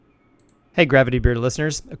Hey, Gravity Beard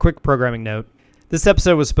listeners, a quick programming note. This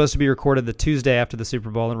episode was supposed to be recorded the Tuesday after the Super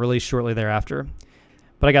Bowl and released shortly thereafter.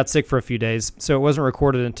 But I got sick for a few days, so it wasn't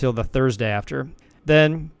recorded until the Thursday after.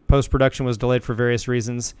 Then, post-production was delayed for various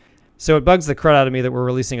reasons. So it bugs the crud out of me that we're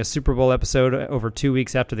releasing a Super Bowl episode over 2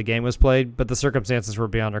 weeks after the game was played, but the circumstances were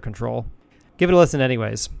beyond our control. Give it a listen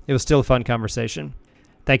anyways. It was still a fun conversation.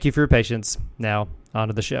 Thank you for your patience. Now, on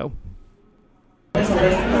to the show.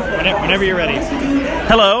 Whenever you're ready.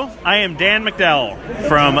 Hello, I am Dan McDowell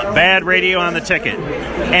from Bad Radio on the Ticket,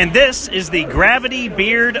 and this is the Gravity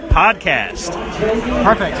Beard Podcast.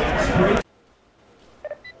 Perfect.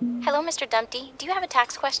 Hello, Mr. Dumpty. Do you have a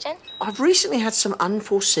tax question? I've recently had some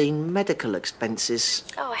unforeseen medical expenses.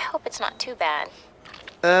 Oh, I hope it's not too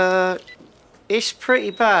bad. It's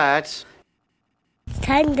pretty bad.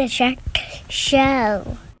 Time to check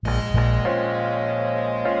show.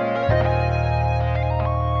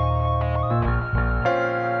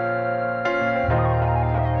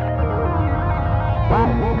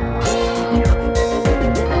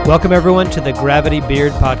 Welcome, everyone, to the Gravity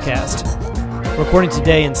Beard Podcast. Recording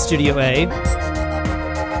today in Studio A.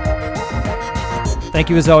 Thank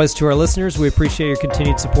you, as always, to our listeners. We appreciate your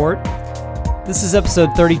continued support. This is episode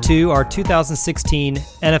 32, our 2016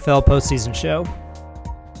 NFL postseason show.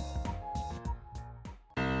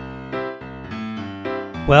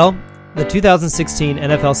 Well, the 2016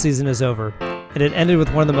 NFL season is over, and it ended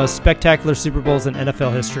with one of the most spectacular Super Bowls in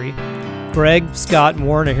NFL history. Greg, Scott, and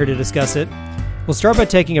Warren are here to discuss it. We'll start by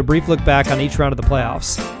taking a brief look back on each round of the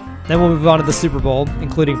playoffs. Then we'll move on to the Super Bowl,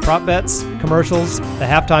 including prop bets, commercials, the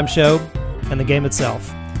halftime show, and the game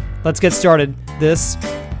itself. Let's get started. This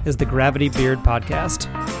is the Gravity Beard Podcast.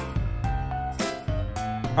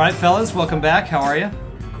 All right, fellas, welcome back. How are you?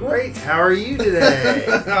 Great. How are you today?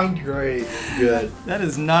 I'm great. Good. That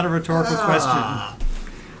is not a rhetorical question.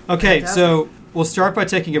 Okay, so we'll start by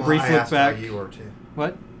taking a brief look back. How you were too.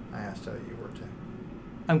 What? I asked how you were too.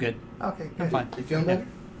 I'm good. Okay, good. I'm fine. You feeling better?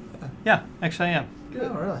 Yeah, actually I am. Good.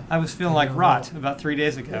 Oh, really? I was feeling like rot about 3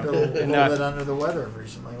 days ago. You were a little And now bit under the weather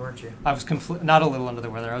recently, weren't you? I was not a little under the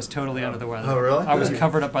weather. I was totally under the weather. Oh, really? I was Good.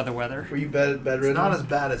 covered up by the weather. Were you bedridden? It's not as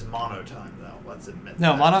bad as mono time, though. Let's admit.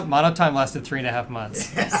 No, that. mono time lasted 3.5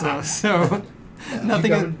 months. Yeah. So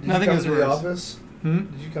nothing is the worse. office? Hmm?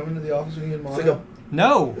 Did you come into the office when you had mono? It's like a,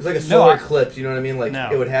 No. It's like a No, solar eclipse, you know what I mean? Like, No.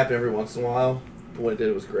 it would happen every once in a while, but when it did,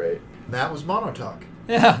 it was great. that was mono talk.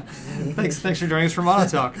 Yeah. Thanks for joining us for Mono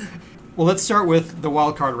Talk. Well, let's start with the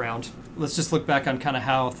wild card round. Let's just look back on kind of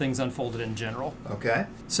how things unfolded in general. Okay.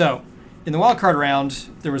 So, in the wild card round,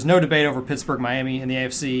 there was no debate over Pittsburgh-Miami in the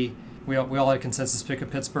AFC. We all had a consensus pick of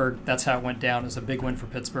Pittsburgh. That's how it went down. It was a big win for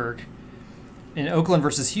Pittsburgh. In Oakland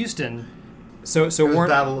versus Houston, so It was Warren,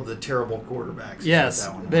 battle of the terrible quarterbacks. is yes,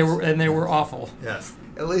 what that one they was. were awful. Yes.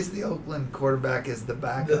 At least the Oakland quarterback is the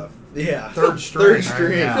backup. Yeah. Third string.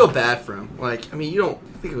 Right? Yeah. I feel bad for him. Like, I mean, you don't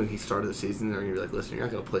I think when he started the season, they're going to be like, listen, you're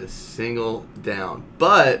not going to play a single down.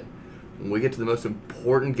 But when we get to the most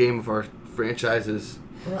important game of our franchise's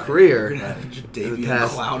career, Davey and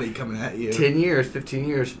Clowney coming at you. 10 years, 15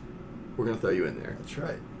 years, we're going to throw you in there. That's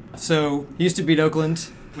right. So Houston beat Oakland,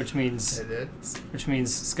 which means They did.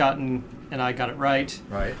 Scott and I got it right.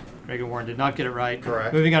 Right. Greg and Warren did not get it right.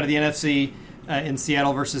 Correct. Moving on to the NFC, in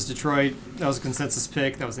Seattle versus Detroit, that was a consensus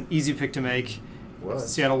pick. That was an easy pick to make.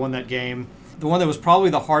 Seattle won that game. The one that was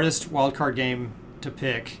probably the hardest wild card game to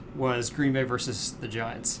pick was Green Bay versus the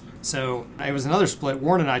Giants. So it was another split.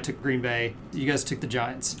 Warren and I took Green Bay. You guys took the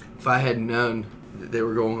Giants. If I had known that they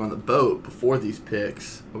were going on the boat before these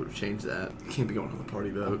picks, I would have changed that. You can't be going on the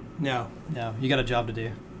party boat. No, you got a job to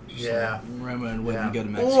do. Yeah. Remember when Yeah. you go to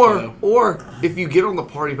Mexico. Or if you get on the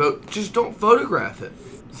party boat, just don't photograph it.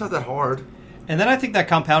 It's not that hard. And then I think that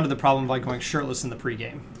compounded the problem by going shirtless in the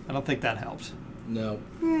pregame. I don't think that helped. No.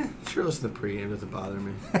 Shirtless in the pregame doesn't bother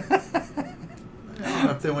me. I don't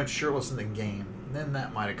know if they went shirtless in the game. Then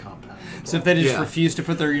that might have compounded. So if they just Yeah. refused to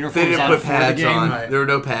put their They uniforms didn't on put before the pads game, on. Right. There were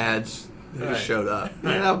no pads. They Right. just showed up. Yeah,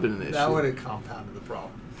 that would have been an issue. That would have compounded the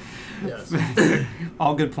problem. Yes.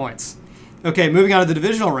 all good points. Okay, moving on to the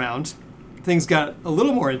divisional round, things got a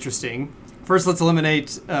little more interesting. First, let's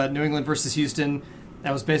eliminate New England versus Houston.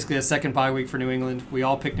 That was basically a second bye week for New England. We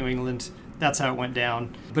all picked New England. That's how it went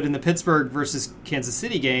down. But in the Pittsburgh versus Kansas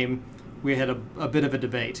City game, we had a bit of a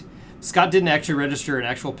debate. Scott didn't actually register an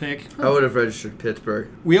actual pick. I would have registered Pittsburgh.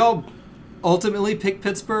 We all ultimately picked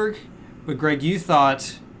Pittsburgh, but Greg, you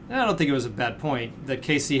thought, I don't think it was a bad point, that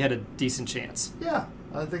KC had a decent chance. Yeah,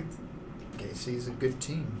 I think KC's a good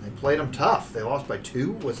team. They played them tough. They lost by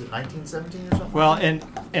 2. Was it 19-17 or something? Well, and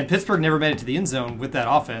Pittsburgh never made it to the end zone with that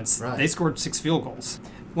offense. Right. They scored 6 field goals.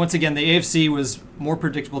 Once again, the AFC was more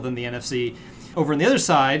predictable than the NFC. Over on the other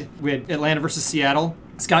side, we had Atlanta versus Seattle.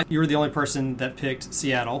 Scott, you were the only person that picked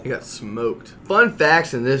Seattle. He got smoked. Fun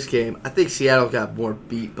facts in this game: I think Seattle got more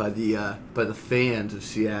beat by the fans of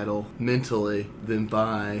Seattle mentally than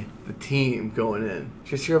by the team going in.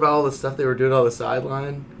 Did you guys hear about all the stuff they were doing on the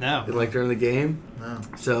sideline? No. Like during the game? No.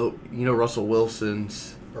 So, you know Russell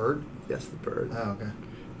Wilson's... Bird? Yes, the bird. Oh, okay.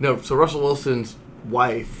 No, so Russell Wilson's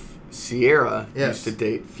wife, Sierra, Yes. used to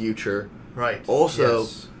date Future. Right. Also,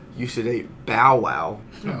 Yes. used to date Bow Wow.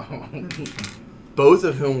 Both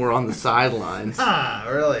of whom were on the sidelines Ah,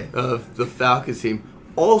 really? of the Falcons team.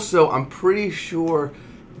 Also, I'm pretty sure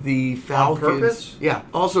the Falcons... purpose? Yeah.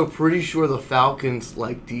 Also, pretty sure the Falcons,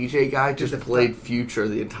 like, DJ guy just the played Future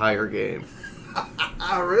the entire game.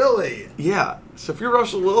 Ah, really? Yeah. So if you're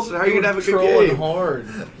Russell Wilson, how are you going to have a good Trolling game? hard.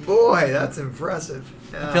 Boy, that's impressive.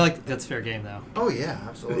 Yeah. I feel like that's fair game, though. Oh, yeah,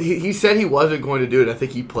 absolutely. He said he wasn't going to do it. I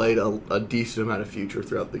think he played a decent amount of Future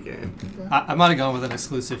throughout the game. I might have gone with an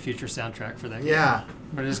exclusive Future soundtrack for that game. Yeah.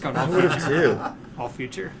 But I just gone I all would have Future. too. All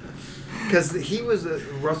Future. Because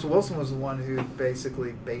Russell Wilson was the one who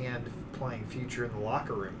basically banned playing Future in the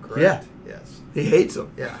locker room, correct? Yeah. Yes. He hates him.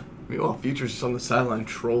 Yeah. Meanwhile, Future's just on the sideline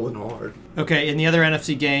trolling hard. Okay, in the other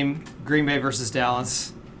NFC game, Green Bay versus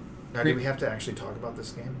Dallas. Now, do we have to actually talk about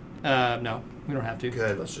this game? No, we don't have to.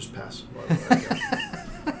 Good. Let's just pass. Let it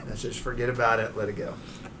go. Let's just forget about it. Let it go.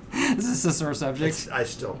 Is this a sore subject? I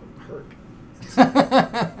still hurt.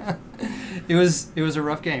 It was a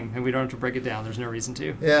rough game, and we don't have to break it down. There's no reason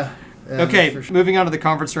to. Yeah. Okay, for sure. moving on to the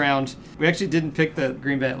conference round. We actually didn't pick the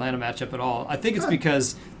Green Bay Atlanta matchup at all. I think it's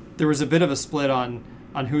because there was a bit of a split on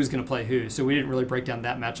who's going to play who, so we didn't really break down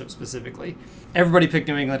that matchup specifically. Everybody picked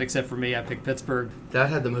New England except for me. I picked Pittsburgh. That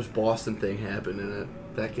had the most Boston thing happen in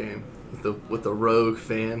it, that game. With the rogue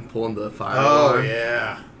fan pulling the fire alarm. Oh,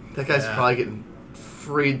 yeah. That guy's probably getting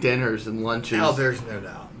free dinners and lunches. Oh, there's no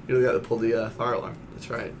doubt. You're the guy that pulled the fire alarm. That's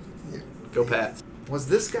right. Go Pats. Was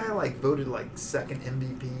this guy voted second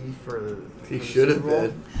MVP for? He the should have Super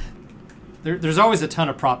Bowl? been. There's always a ton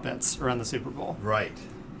of prop bets around the Super Bowl. Right.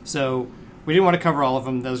 So we didn't want to cover all of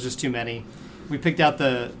them. That was just too many. We picked out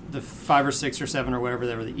the 5 or 6 or 7 or whatever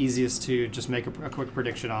that were the easiest to just make a quick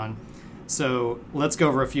prediction on. So let's go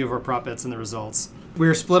over a few of our prop bets and the results. We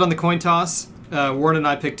were split on the coin toss. Warren and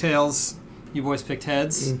I picked tails. You boys picked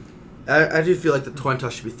heads. I do feel like the coin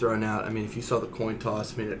toss should be thrown out. I mean, if you saw the coin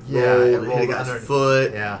toss, it it hit a rolled guy's under-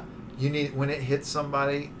 foot. Yeah. You need when it hits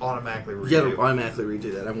somebody, automatically redo. You got to automatically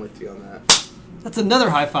redo that. I'm with you on that. That's another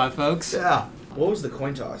high five, folks. Yeah. What was the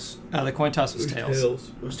coin toss? The coin toss was tails.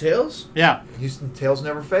 It was tails? Yeah. Houston tails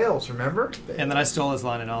never fails. Remember? And then I stole his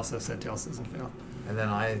line and also said tails doesn't fail. And then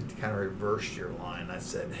I kind of reversed your line. I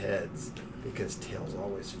said heads because tails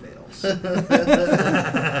always fails.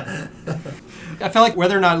 I felt like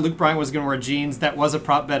whether or not Luke Bryant was going to wear jeans, that was a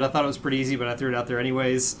prop bet. I thought it was pretty easy, but I threw it out there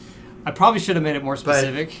anyways. I probably should have made it more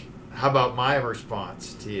specific. How about my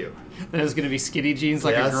response to you? That it was going to be skinny jeans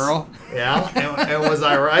like a Yes. girl. Yeah. And was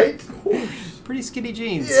I right? Pretty skinny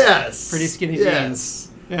jeans. Yes. Pretty skinny Yes. jeans.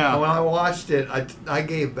 Yeah. And when I watched it, I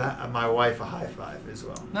gave my wife a high five as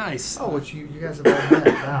well. Nice. Oh, which you guys have all met,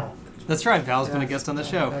 Val. That's right. Val's been a Yeah. guest on the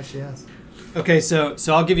show. Yeah, she has. Okay, so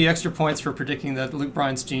I'll give you extra points for predicting that Luke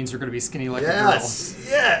Bryant's jeans are going to be skinny like Yes.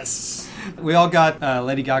 Yes. a girl. We all got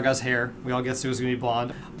Lady Gaga's hair. We all guessed it was going to be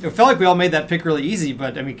blonde. It felt like we all made that pick really easy,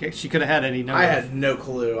 but I mean, she could have had any number. I had no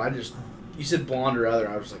clue. You said blonde or other.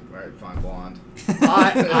 I was like, all right, fine, blonde.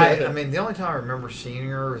 I mean, the only time I remember seeing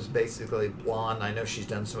her was basically blonde. I know she's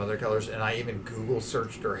done some other colors, and I even Google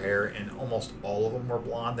searched her hair, and almost all of them were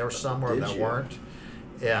blonde. There were some Did that you? weren't.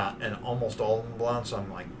 Yeah, and almost all of them blonde. So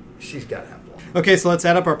I'm like, she's got to have blonde. Okay, so let's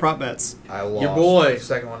add up our prop bets. I lost. Your boy. The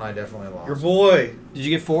second one, I definitely lost. Your boy. Did you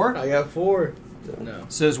get 4? I got 4. No.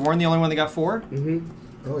 So is Warren the only one that got 4?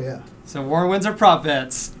 Mm-hmm. Oh yeah. So Warren wins our prop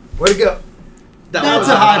bets. Way to go. That's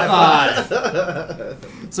a high five.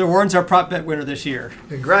 So Warren's our prop bet winner this year.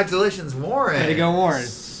 Congratulations, Warren. Way to go, Warren.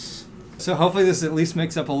 So hopefully this at least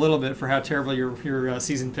makes up a little bit for how terrible your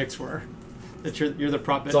season picks were. That you're the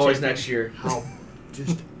prop bet It's always champion. next year. How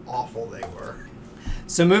just awful they were.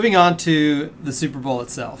 So moving on to the Super Bowl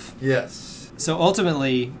itself. Yes. So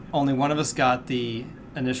ultimately, only one of us got the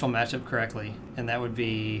initial matchup correctly, and that would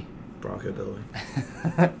be Bronco Billy.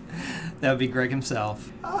 that would be Greg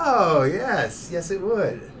himself. Oh yes, yes it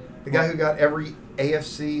would. The guy who got every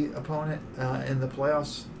AFC opponent in the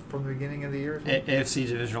playoffs from the beginning of the year. AFC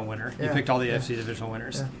divisional winner. You Yeah, picked all the yeah. AFC divisional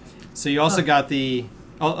winners. Yeah. So you also got the.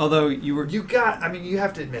 Although you were. You got. I mean, you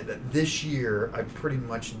have to admit that this year I pretty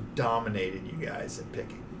much dominated you guys in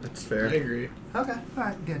picking. That's fair. I agree. Okay. All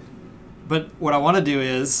right. Good. But what I want to do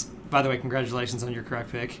is By the way, congratulations on your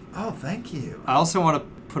correct pick. Oh, thank you. I also want to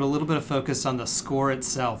put a little bit of focus on the score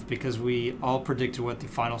itself because we all predicted what the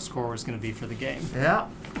final score was going to be for the game. Yeah.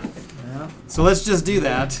 So let's just do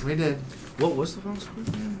that. We did. What was the final score?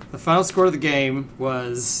 The final score of the game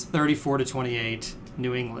was 34-28,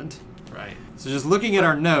 New England. Right. So just looking at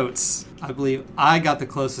our notes, I believe I got the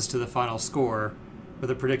closest to the final score with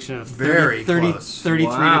a prediction of 33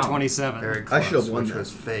 Wow. to 27. Very close, I should have won which that.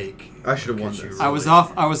 was fake. I should have won Because this. you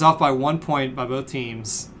I was off by 1 point by both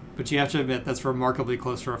teams, but you have to admit that's remarkably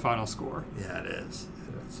close for a final score. Yeah, it is.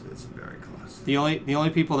 It's very close. The only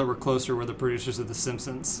people that were closer were the producers of The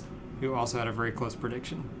Simpsons, who also had a very close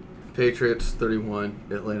prediction. Patriots 31,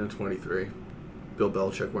 Atlanta 23. Bill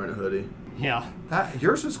Belichick wearing a hoodie. Yeah,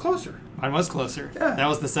 Yours was closer. mine was closer. Yeah. That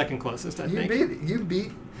was the second closest, I think. You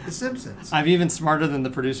beat The Simpsons. I'm even smarter than the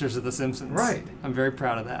producers of The Simpsons. Right. I'm very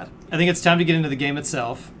proud of that. I think it's time to get into the game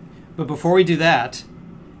itself. But before we do that,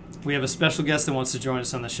 we have a special guest that wants to join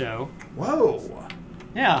us on the show. Whoa.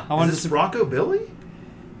 Yeah, I wanted Is this to. Bronco Billy?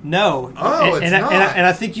 No. Oh, and, it's and, not. and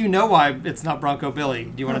I think you know why it's not Bronco Billy.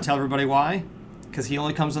 Do you want to tell everybody why? Because he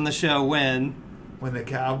only comes on the show when When the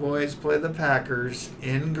Cowboys play the Packers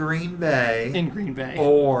in Green Bay. in Green Bay,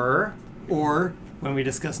 Or. or when we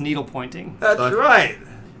discuss needle pointing. That's right.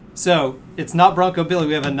 So it's not Bronco Billy.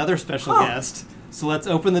 We have another special guest. So let's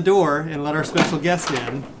open the door and let our special guest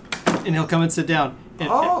in, and he'll come and sit down. And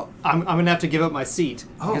I'm going to have to give up my seat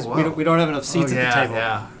because we don't have enough seats at the table.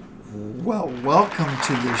 Yeah. Well, welcome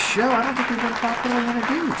to the show. I don't think we've been properly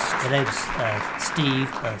introduced. My name's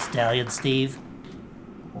Steve, Stallion Steve.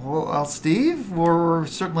 Well, Steve, we're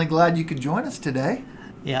certainly glad you could join us today.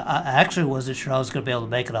 Yeah, I actually wasn't sure I was going to be able to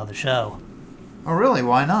make it on the show. Oh, really?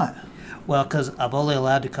 Why not? Well, because I'm only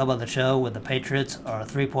allowed to come on the show when the Patriots are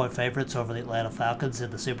 3-point favorites over the Atlanta Falcons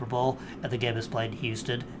in the Super Bowl, and the game is played in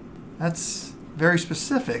Houston. That's very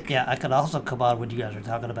specific. Yeah, I could also come on when you guys are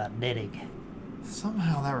talking about knitting.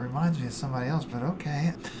 Somehow that reminds me of somebody else, but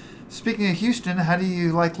okay. Speaking of Houston, how do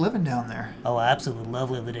you like living down there? Oh, I absolutely love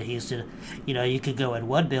living in Houston. You know, you could go in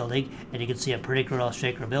one building and you can see a pretty girl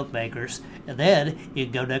shaker milk makers, and then you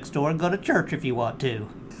can go next door and go to church if you want to.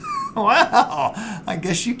 Wow! I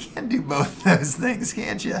guess you can do both those things,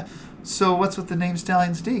 can't you? So what's with the name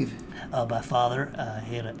Stallion Steve? My father,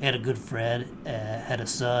 he had a good friend, had a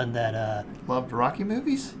son that, Loved Rocky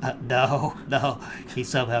movies? no, he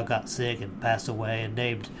somehow got sick and passed away and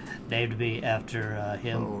named me after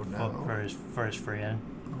him Oh, no. for his friend.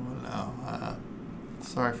 Oh, no.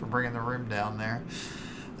 Sorry for bringing the room down there.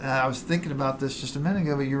 I was thinking about this just a minute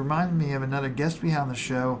ago, but you reminded me of another guest we had on the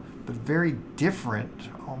show, but very different,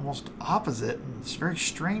 almost opposite. And it's very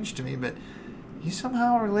strange to me, but you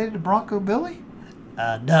somehow related to Bronco Billy?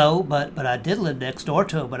 No, but I did live next door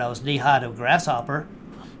to him when I was knee-high to a grasshopper.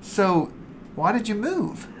 So, why did you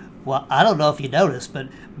move? Well, I don't know if you noticed, but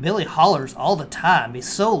Billy hollers all the time. He's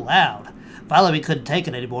so loud. Finally, we couldn't take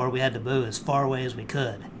it anymore. We had to move as far away as we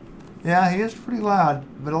could. Yeah, he is pretty loud,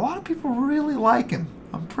 but a lot of people really like him.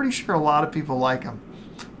 I'm pretty sure a lot of people like him.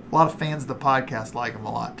 A lot of fans of the podcast like him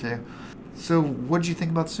a lot, too. So, what did you think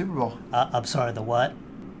about the Super Bowl? I'm sorry, the what?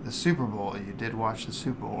 The Super Bowl. You did watch the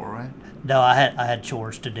Super Bowl, right? No, I had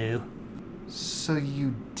chores to do. So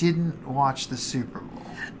you didn't watch the Super Bowl?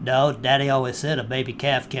 No, Daddy always said a baby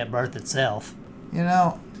calf can't birth itself. You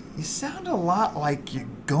know, you sound a lot like your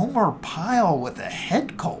Gomer Pyle with a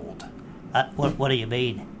head cold. What do you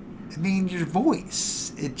mean? I mean, your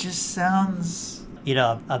voice. It just sounds... You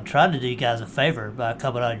know, I'm trying to do you guys a favor by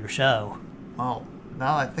coming on your show. Well,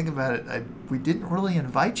 now that I think about it, we didn't really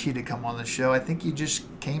invite you to come on the show. I think you just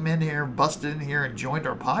came in here, busted in here, and joined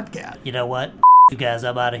our podcast. You know what? You guys,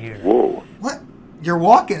 I'm out of here. Whoa. What? You're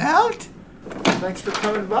walking out? Thanks for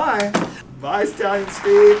coming by. Bye, Stallion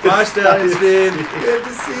Steve. Bye, Stallion Steve. Good to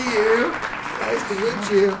see you. Nice to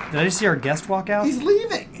meet you. Did I just see our guest walk out? He's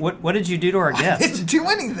leaving. What did you do to our I guest? didn't do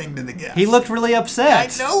anything to the guest. He looked really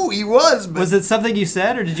upset. I know he was, but... Was it something you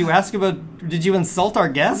said, or did you ask about? Did you insult our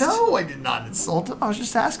guest? No, I did not insult him. I was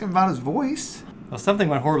just asking about his voice. Well, something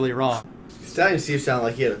went horribly wrong. Stallion Steve sounded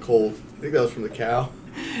like he had a cold. I think that was from the cow.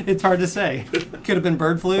 It's hard to say. Could have been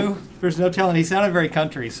bird flu. There's no telling. He sounded very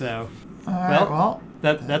country, so. All right, well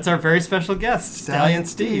that's our very special guest, Stallion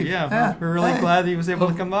Steve. Yeah, we're really glad he was able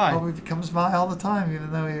to come by. Well, he comes by all the time,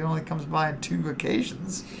 even though he only comes by on 2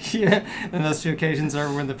 occasions. Yeah, and those 2 occasions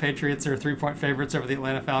are when the Patriots are 3-point favorites over the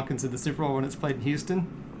Atlanta Falcons in the Super Bowl when it's played in Houston.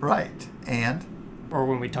 Right, and? Or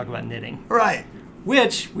when we talk about knitting. Right.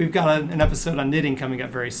 Which, we've got an episode on knitting coming up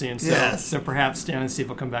very soon. So, yes. So perhaps Stan and Steve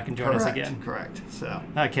will come back and join us again. Correct. So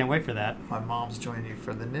I can't wait for that. My mom's joining you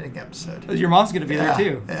for the knitting episode. Your mom's going to be there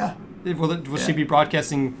too. Yeah. Will she be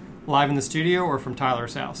broadcasting live in the studio or from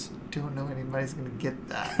Tyler's house? don't know anybody's going to get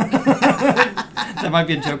that. That might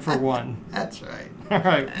be a joke for one. That's right. All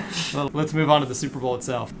right. Well, let's move on to the Super Bowl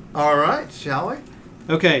itself. All right, shall we?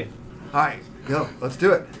 Okay. All right, go. Let's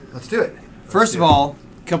do it. First of all,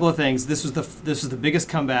 a couple of things. This was the biggest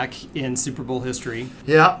comeback in Super Bowl history.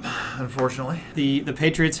 Yeah, unfortunately. The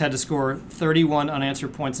Patriots had to score 31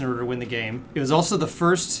 unanswered points in order to win the game. It was also the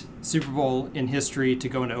first Super Bowl in history to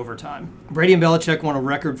go into overtime. Brady and Belichick won a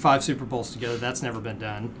record 5 Super Bowls together. That's never been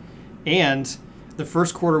done. And the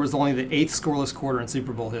first quarter was only the 8th scoreless quarter in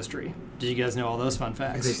Super Bowl history. Did you guys know all those fun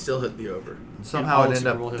facts? They still hit the over. Somehow it ended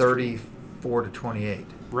up 34-28.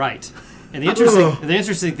 Right. And the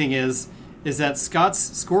interesting thing is that Scott's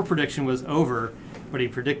score prediction was over, but he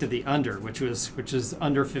predicted the under, which is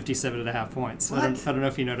under 57.5 points. I don't know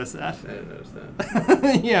if you noticed that. I didn't notice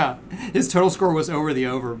that. Yeah. His total score was over the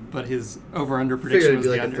over, but his over-under prediction was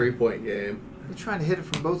the under. Figured it'd be like a 3-point game. You trying to hit it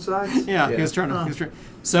from both sides? Yeah, he was trying to.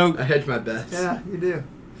 So I hedge my bets. Yeah, you do.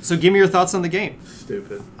 So give me your thoughts on the game.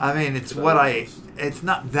 Stupid. I mean, it's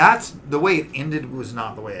not, that's, the way it ended was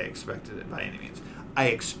not the way I expected it by any means. I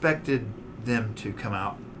expected them to come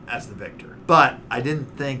out as the victor. But I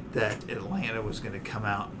didn't think that Atlanta was going to come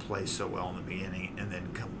out and play so well in the beginning and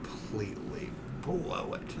then completely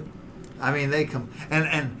blow it. I mean, they come,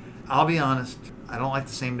 and I'll be honest, I don't like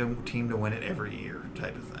the same team to win it every year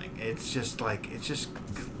type of thing. It's just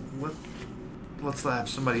let's have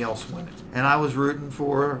somebody else win it. And I was rooting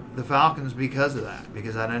for the Falcons because of that,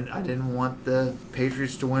 because I didn't want the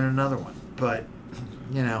Patriots to win another one. But,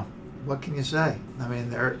 you know, what can you say? I mean,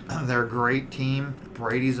 they're a great team.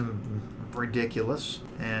 Brady's ridiculous,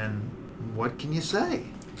 and what can you say?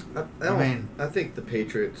 I think the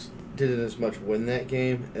Patriots didn't as much win that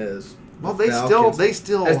game as they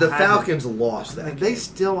still as the Falcons lost that. They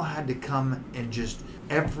still had to come and just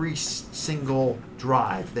every single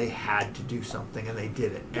drive they had to do something, and they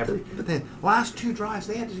did it. But the last 2 drives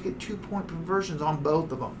they had to get 2-point conversions on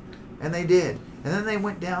both of them, and they did. And then they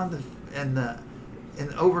went down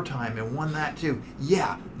in overtime and won that too.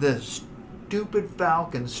 Yeah, the stupid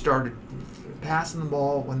Falcons started passing the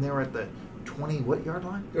ball when they were at the 20 yard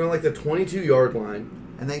line? They're on like the 22-yard line,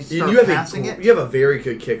 and they start passing it. You have a very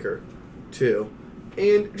good kicker, too,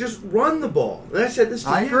 and just run the ball. And I said this to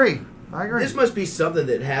you. I agree. This must be something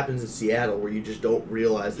that happens in Seattle where you just don't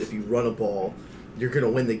realize if you run a ball, you're going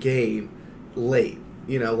to win the game late.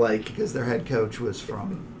 You know, like because their head coach was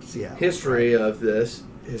from Seattle. History of this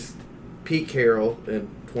is Pete Carroll in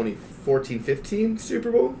 2014-15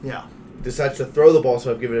 Super Bowl. Yeah. Decides to throw the ball,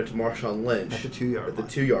 so I've given it to Marshawn Lynch at the 2-yard line. At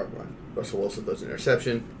the 2-yard line. Russell Wilson throws an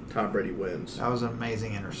interception. Tom Brady wins. That was an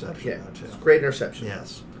amazing interception. Yeah, though, too. It's a great interception.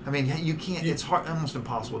 Yes. I mean, you can't. It's almost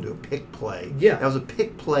impossible to do a pick play. Yeah. That was a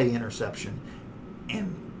pick play interception,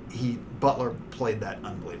 and Butler played that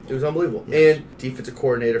unbelievable. It was unbelievable. Yes. And defensive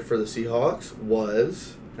coordinator for the Seahawks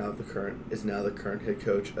is now the current head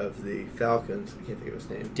coach of the Falcons. I can't think of his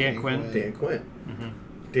name. Dan Quinn. Dan Quinn. Mm-hmm.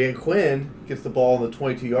 Dan Quinn gets the ball on the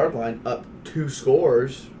 22-yard line, up 2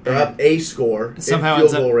 scores, or up a score somehow in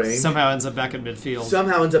field goal range. Somehow ends up back at midfield.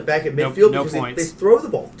 Somehow ends up back at midfield no because points. They throw the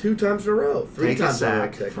ball 2 times in a row, 3 times in a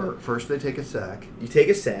row. First they take a sack. You take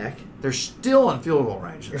a sack. They're still in field goal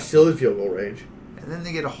range. They're still in field goal range. And then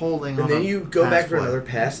they get a holding and then you go back for another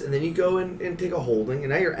pass, and then you go and take a holding, and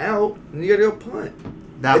now you're out, and you got to go punt.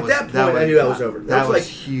 At that point, I knew that was over. That was like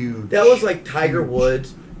huge. That was like Tiger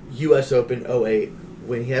Woods, U.S. Open 08,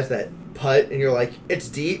 when he has that putt, and you're like, it's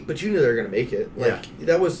deep, but you knew they were going to make it. Like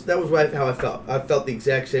that was how I felt. I felt the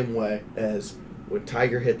exact same way as when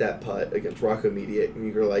Tiger hit that putt against Rocco Mediate,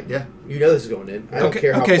 and you're like, yeah, you know this is going in. I don't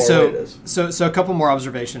care how far away it is. So a couple more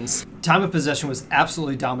observations. Time of possession was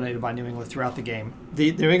absolutely dominated by New England throughout the game.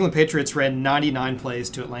 The New England Patriots ran 99 plays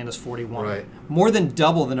to Atlanta's 41. Right. More than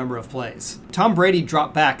double the number of plays. Tom Brady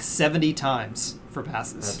dropped back 70 times for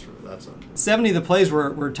passes. That's 70 of the plays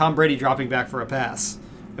were Tom Brady dropping back for a pass.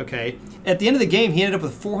 Okay. At the end of the game, he ended up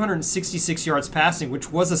with 466 yards passing,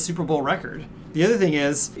 which was a Super Bowl record. The other thing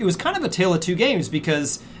is, it was kind of a tale of 2 games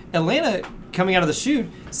because Atlanta, coming out of the chute,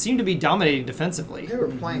 seemed to be dominating defensefully. They were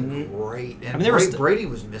playing great, and Brady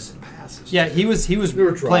was missing passes. Yeah, he was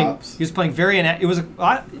playing. He was playing very. It was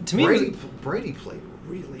to me. Brady played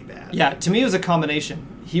really bad. Yeah, to me it was a combination.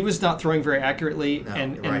 He was not throwing very accurately,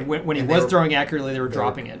 and when he was throwing accurately, they were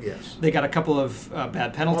dropping it. Yes, they got a couple of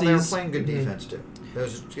bad penalties. Well, they were playing good defense too.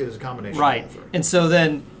 It was a combination. Right, of all 3. And so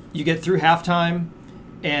then you get through halftime,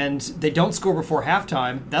 and they don't score before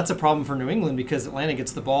halftime. That's a problem for New England because Atlanta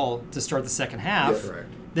gets the ball to start the second half. Yeah,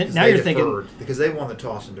 correct. Then now you're thinking because they won the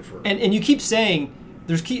toss and deferred. And you keep saying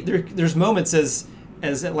there's moments as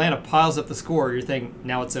Atlanta piles up the score, you're thinking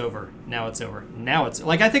now it's over, now it's over, now it's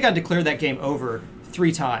like I think I declared that game over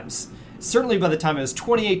 3 times. Certainly by the time it was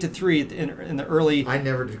 28-3 in the early I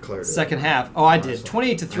never declared it. second half. Oh, I honestly.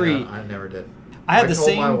 did. 28-3. I never did. I had the told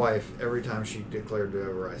same. my wife every time she declared it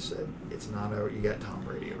over, I said, "It's not over. You got Tom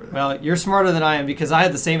Brady over there." Well, you're smarter than I am because I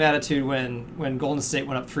had the same attitude when Golden State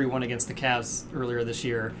went up 3-1 against the Cavs earlier this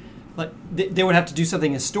year. Like they would have to do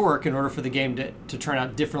something historic in order for the game to turn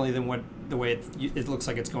out differently than the way it looks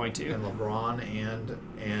like it's going to. And LeBron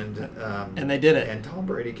and they did it. And Tom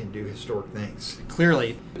Brady can do historic things.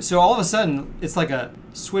 Clearly. So all of a sudden, it's like a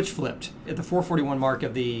switch flipped. At the 4:41 mark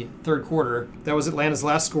of the third quarter, that was Atlanta's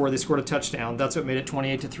last score. They scored a touchdown. That's what made it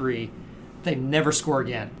 28-3. They never score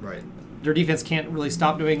again. Right. Their defense can't really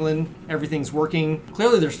stop New England. Everything's working.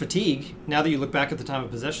 Clearly, there's fatigue. Now that you look back at the time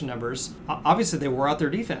of possession numbers, obviously they wore out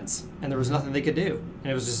their defense, and there was nothing they could do.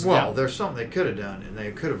 And it was just there's something they could have done, and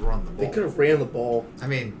they could have run the ball. They could have ran the ball. I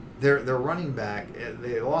mean, their running back.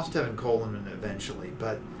 They lost Tevin Coleman eventually,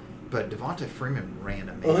 but Devonta Freeman ran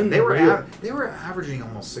amazing. They were averaging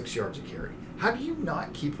almost 6 yards a carry. How do you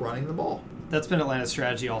not keep running the ball? That's been Atlanta's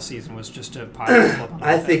strategy all season, was just to pile flip on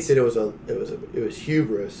I offense. think that it was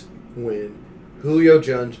hubris when Julio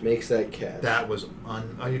Jones makes that catch. That was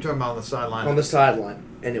are you talking about on the sideline? On the sideline,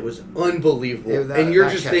 and it was unbelievable. And you're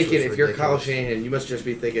just thinking, if you're Kyle Shanahan, you must just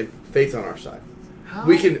be thinking, faith's on our side. How?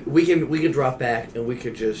 We can drop back, and we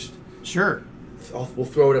could just we'll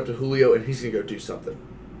throw it up to Julio, and he's gonna go do something.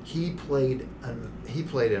 He played an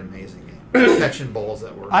amazing game, catching balls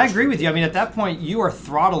that were. I agree with you. I mean, at that point, you are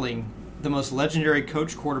throttling the most legendary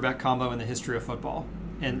coach-quarterback combo in the history of football.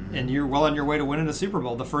 And you're well on your way to winning a Super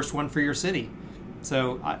Bowl, the first one for your city.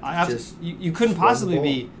 So you couldn't possibly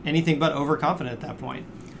be anything but overconfident at that point.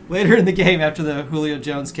 Later in the game, after the Julio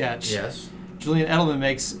Jones catch, yes, Julian Edelman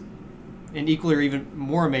makes an equally or even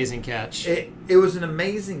more amazing catch. It was an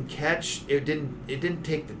amazing catch. It didn't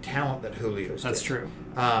take the talent that Julio's. That's did. true.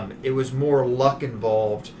 It was more luck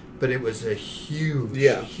involved, but it was a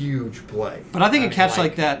huge play. But I think a catch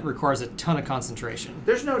like that requires a ton of concentration.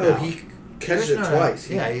 There's no doubt. He catches it twice.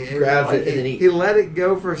 He grabs it and then he let it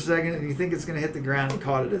go for a second, and you think it's going to hit the ground, and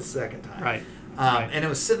caught it a second time. Right. And it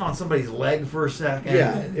was sitting on somebody's leg for a second.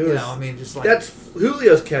 Yeah, it was. I mean, just like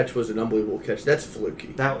Julio's catch was an unbelievable catch. That's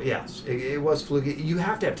fluky. It was fluky. You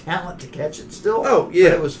have to have talent to catch it still. Oh yeah,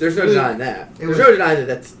 it was. There's no denying that. There's no denying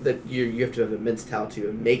that you have to have immense talent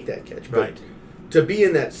to make that catch. But right. To be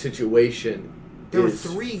in that situation, there were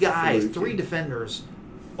 3 guys, 3 defenders,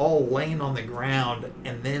 all laying on the ground,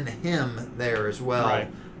 and then him there as well.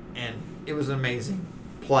 Right. And it was an amazing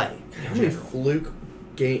play. How many fluke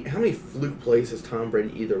plays has Tom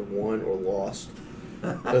Brady either won or lost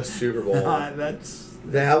a Super Bowl? That's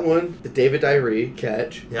that one, the David Tyree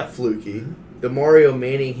catch, fluky. Mm-hmm. The Mario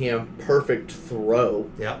Manningham perfect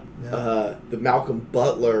throw. Yep. The Malcolm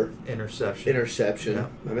Butler interception. Yep. Am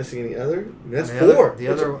I missing any other? That's the 4. The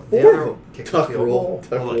other Tuck rule.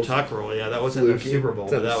 Tuck rule. Yeah, that wasn't a Super Bowl,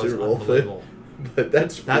 but that was unbelievable. But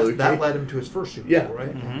that led him to his first Super Bowl,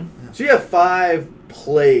 right? Mm-hmm. Yeah. So you have 5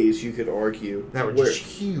 plays, you could argue, that were just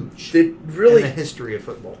huge. That really in the history of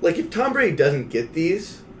football. Like if Tom Brady doesn't get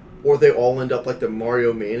these, or they all end up like the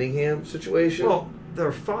Mario Manningham situation. Well, there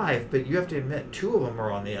are 5, but you have to admit 2 of them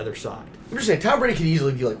are on the other side. I'm just saying Tom Brady could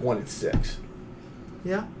easily be like 1-6.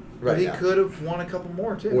 Yeah, but he could have won a couple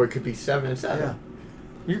more too. Or it could be 7-7. Yeah,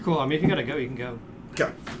 you're cool. I mean, if you gotta go, you can go. Okay.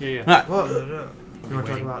 Yeah. Right. Well, you want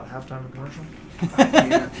to talk about halftime and commercial?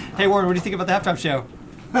 Hey Warren, what do you think about the halftime show?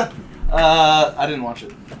 I didn't watch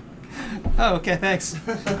it. Oh, okay, thanks.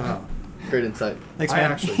 Great insight. Thanks, man.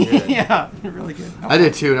 I actually did. Yeah, really good. I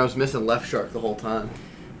did too, and I was missing Left Shark the whole time.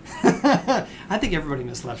 I think everybody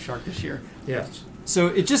missed Left Shark this year. Yes. So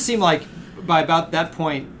it just seemed like by about that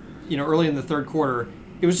point, early in the third quarter,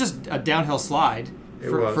 it was just a downhill slide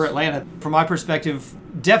for Atlanta. From my perspective,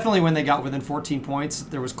 definitely when they got within 14 points,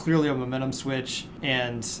 there was clearly a momentum switch.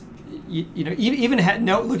 And even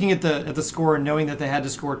looking at the score and knowing that they had to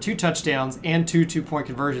score 2 touchdowns and 2 2-point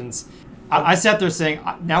conversions, I sat there saying,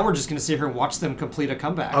 now we're just going to sit here and watch them complete a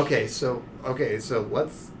comeback. Okay, so I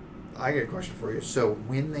got a question for you. So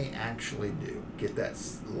when they actually do get that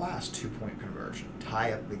last 2-point conversion,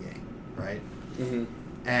 tie up the game, right? Mm-hmm.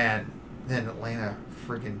 And then Atlanta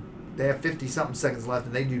they have 50-something seconds left,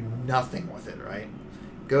 and they do nothing with it, right?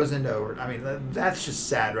 Goes into over. I mean, that's just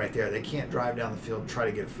sad right there. They can't drive down the field and try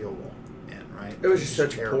to get a field goal in, right? It was just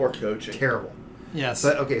such poor coaching. Terrible. Yes.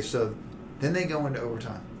 But, okay, so then they go into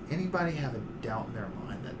overtime. Anybody have a doubt in their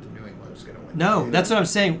mind that the New England was going to win? No, that's what I'm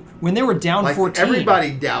saying. When they were down 14.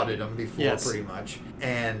 Everybody doubted them before, pretty much.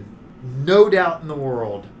 And no doubt in the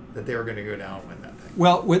world that they were going to go down and win that thing.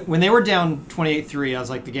 Well, when they were down 28-3, I was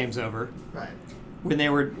like, the game's over. Right. When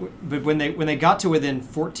they got to within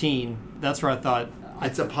 14, that's where I thought,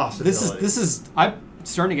 It's a possibility. This is. I'm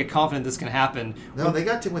starting to get confident this can happen. No, they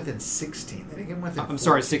got to within 16. They didn't get within. I'm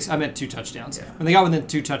sorry, 6. I meant 2 touchdowns. Yeah. When they got within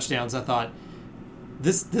 2 touchdowns, I thought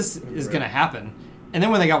this is going to happen. And then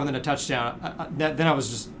when they got within a touchdown, then I was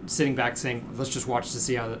just sitting back saying, let's just watch to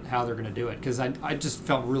see how they're going to do it, because I just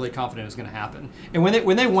felt really confident it was going to happen. And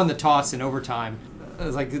when they won the toss in overtime, I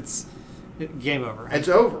was like, it's game over. It's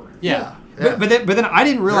over. Yeah. But then I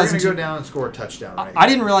didn't realize they're going to go down and score a touchdown. Right? I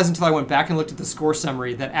didn't realize until I went back and looked at the score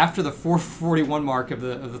summary that after the 4:41 mark of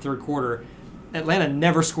the third quarter, Atlanta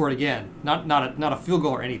never scored again. Not a field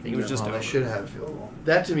goal or anything. It was just over. They should have had a field goal.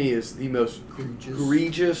 That to me is the most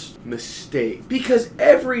egregious mistake, because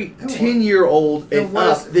every 10-year-old and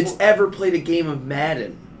up that's ever played a game of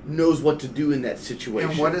Madden knows what to do in that situation.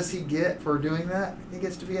 And what does he get for doing that? He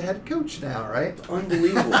gets to be a head coach now, right?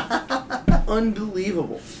 Unbelievable.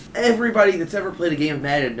 Unbelievable. Everybody that's ever played a game of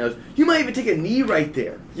Madden knows you might even take a knee right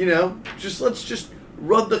there. Let's just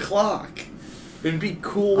run the clock and be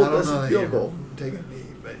cool with us a field goal. Take a knee.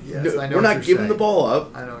 Yes, I know we're not giving the ball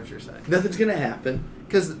up. I know what you're saying. Nothing's going to happen.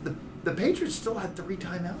 Because the Patriots still had 3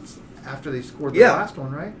 timeouts after they scored the last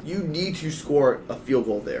one, right? You need to score a field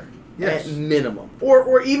goal there. Yes. At minimum.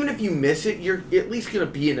 Or even if you miss it, you're at least going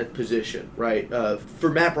to be in a position, right? For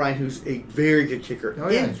Matt Bryant, who's a very good kicker. Oh,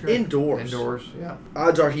 yeah, indoors. Indoors, yeah.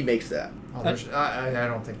 Odds are he makes that. I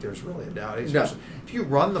don't think there's really a doubt. No. If you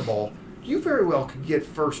run the ball, you very well could get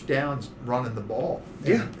first downs running the ball.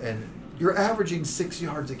 And you're averaging 6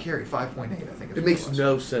 yards a carry, 5.8, I think. It makes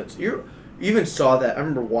no sense. You even saw that. I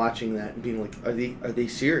remember watching that and being like, "Are they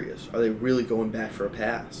serious? Are they really going back for a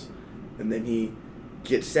pass?" And then he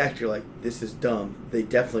gets sacked. You're like, "This is dumb. They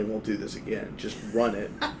definitely won't do this again. Just run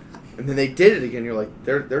it." And then they did it again. You're like,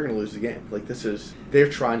 "They're going to lose the game. Like they're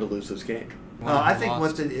trying to lose this game." I think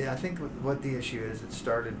what the issue is, it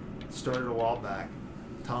started a while back.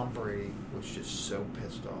 Tom Brady was just so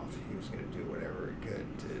pissed off. He was going to do whatever he could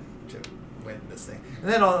to win this thing. And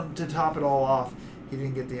then to top it all off, he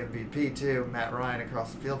didn't get the MVP too. Matt Ryan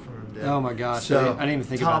across the field from him did. Oh my gosh! So I didn't even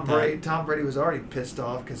think about that. Tom Brady was already pissed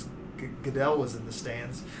off because Goodell was in the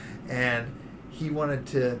stands, and he wanted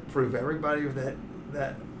to prove everybody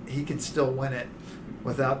that he could still win it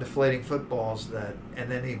without deflating footballs. And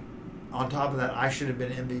then on top of that, I should have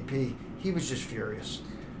been MVP. He was just furious.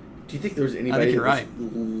 Do you think there was anybody that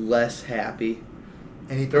was less happy?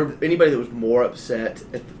 Anybody that was more upset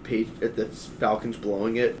at the Falcons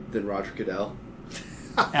blowing it than Roger Goodell?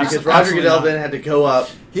 Because Roger Goodell then had to go up.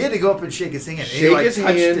 He had to go up and shake his hand. Touched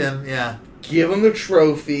him. Yeah. Give him the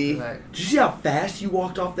trophy. Right. Did you see how fast he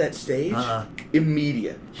walked off that stage?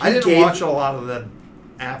 Immediate. I didn't watch a lot of the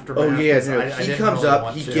aftermath. Oh yeah, no. He comes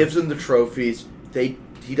up. He gives them the trophies.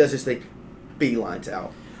 He does his thing. Beelines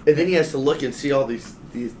out, and then he has to look and see all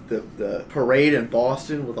the parade in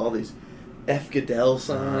Boston with all these F. Goodell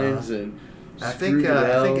signs and. I think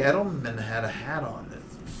Edelman had a hat on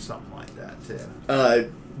it, something like that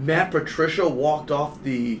too. Matt Patricia walked off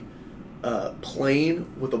the plane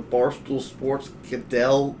with a Barstool Sports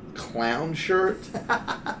Goodell clown shirt.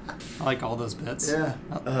 I like all those bits. Yeah,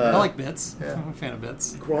 I like bits. Yeah. I'm a fan of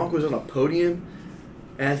bits. Gronk was on a podium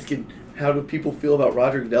asking how do people feel about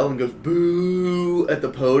Roger Goodell and goes boo at the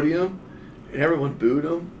podium, and everyone booed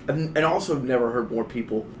him. And also never heard more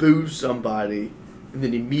people boo somebody and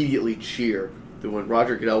then immediately cheer than when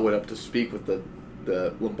Roger Goodell went up to speak with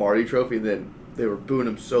the Lombardi Trophy, and then they were booing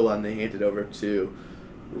him so loud and they handed over to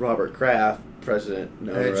Robert Kraft, president and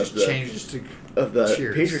owner of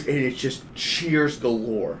the Patriots, and it's just cheers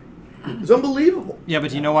galore. It's unbelievable. Yeah,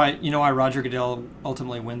 but you know why Roger Goodell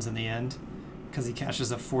ultimately wins in the end? Because he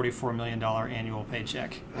cashes a $44 million annual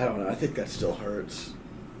paycheck. I don't know. I think that still hurts.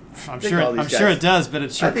 I'm sure it does, but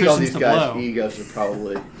it sure cushions the blow. I think all these guys' egos are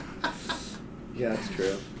probably. Yeah, that's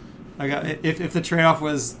true. If the trade-off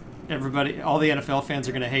was all the NFL fans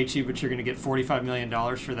are going to hate you, but you're going to get $45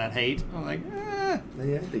 million for that hate, I'm like,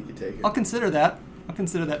 Yeah, I think you take it. I'll consider that. I'll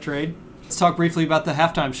consider that trade. Let's talk briefly about the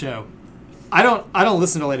halftime show. I don't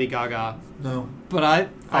listen to Lady Gaga. No. But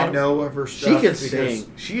I know of her stuff. She can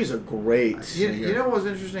sing. She is a great singer. You know what was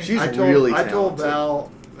interesting? She's really talented.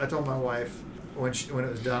 I told my wife when it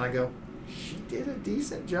was done, I go, she did a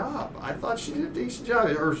decent job. I thought she did a decent job.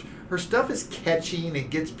 Her stuff is catchy and it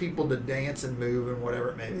gets people to dance and move and whatever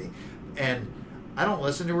it may be. And I don't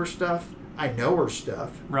listen to her stuff. I know her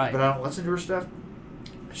stuff. Right. But I don't listen to her stuff.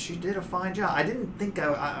 She did a fine job. I didn't think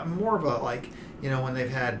I'm more of a, like, when they've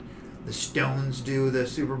had the Stones do the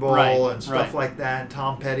Super Bowl and stuff like that, and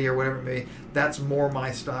Tom Petty or whatever it may be. That's more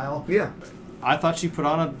my style. Yeah. I thought she put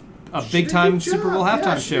on a big time Super Bowl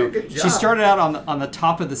halftime show. She started out on the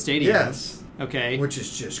top of the stadium. Yes. Okay. Which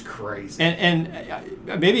is just crazy. And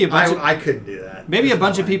maybe a bunch I couldn't do that. Maybe There's a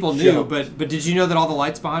bunch no of way. people knew, but did you know that all the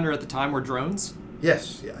lights behind her at the time were drones?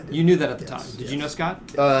 Yes, yeah, I did. You knew that at the Yes, time. Did yes. you know, Scott?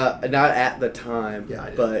 Not at the time. Yeah, I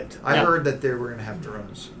did. But I Yeah. heard that they were going to have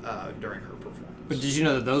drones during her performance. But did you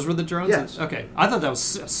know that those were the drones? Yes. Okay. I thought that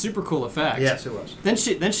was a super cool effect. Yes, it was. Then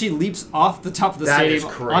she leaps off the top of the That is stadium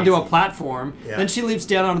crazy. onto a platform. Yeah. Then she leaps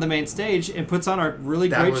down onto the main stage and puts on a really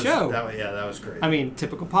great show. That was great. I mean,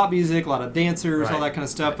 typical pop music, a lot of dancers, all Right. that kind of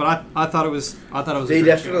stuff. But I thought it was they a great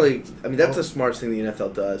definitely. show. I mean, that's the smartest thing the NFL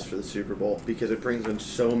does for the Super Bowl because it brings in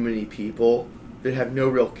so many people that have no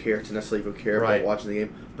real care to necessarily even care Right. about watching the game,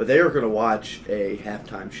 but they are going to watch a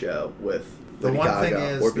halftime show with the Lady one Gaga thing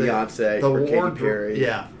is or that Beyonce the or Katy wardrobe, Perry.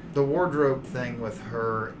 Yeah, the wardrobe thing with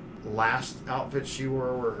her last outfit she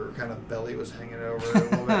wore, where her kind of belly was hanging over a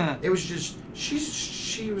little bit. It was just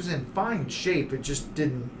she was in fine shape. It just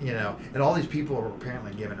didn't, And all these people were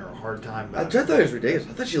apparently giving her a hard time I about thought it was ridiculous.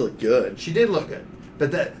 I thought she looked good. She did look good.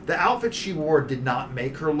 But the outfit she wore did not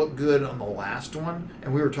make her look good on the last one,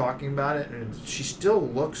 and we were talking about it, and she still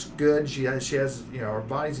looks good. She has her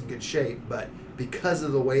body's in good shape, but because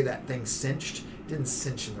of the way that thing cinched, it didn't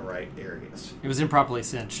cinch in the right areas. It was improperly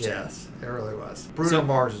cinched. Yes, it really was. Bruno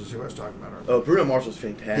Mars is who I was talking about earlier. Oh, Bruno Mars was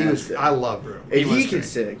fantastic. I love Bruno. And was he can great.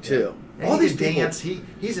 sing too. And All he these can people. dance.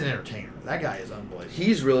 He's an entertainer. That guy is unbelievable.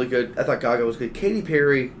 He's really good. I thought Gaga was good. Katy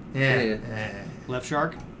Perry. Yeah. Left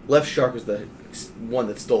Shark? Left Shark was the one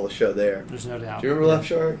that stole the show there. There's no doubt. Do you remember Left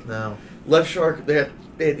Shark? No. Left Shark, they had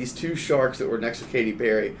these two sharks that were next to Katy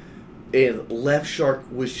Perry, and Left Shark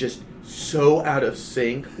was just so out of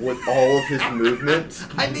sync with all of his movements.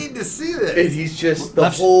 I need to see this. And he's just the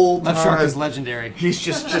Left whole time. Left Shark is legendary. He's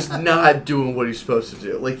just not doing what he's supposed to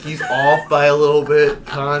do. Like he's off by a little bit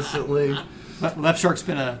constantly. Left Shark's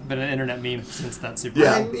been an internet meme since that Super Bowl.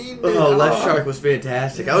 Yeah. Left Shark was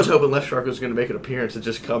fantastic. I was hoping Left Shark was going to make an appearance and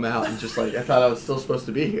just come out and just like I thought I was still supposed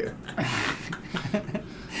to be here.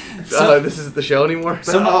 This isn't the show anymore.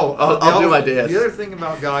 I'll do my dance. The other thing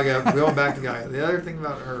about Gaga, going back to Gaga, the other thing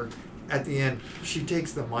about her at the end, she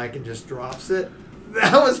takes the mic and just drops it.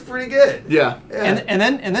 That was pretty good. Yeah. And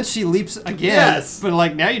then she leaps again. Yes. But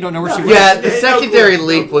like now you don't know where she Yeah, went. the secondary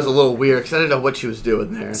leap was a little weird because I didn't know what she was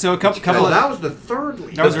doing there. So a couple No, of that was the third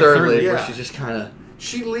leap. That was the her third third leap leap. where Yeah. she just kind of.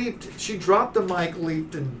 She leaped. She dropped the mic,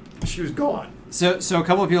 leaped, and she was gone. So a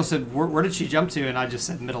couple of people said, where did she jump to? And I just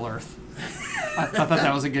said Middle Earth. I thought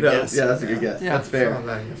that was a good guess. Yeah, that's a good guess. Yeah. That's fair.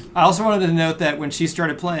 I also wanted to note that when she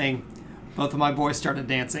started playing, both of my boys started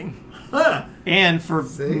dancing. Huh. And for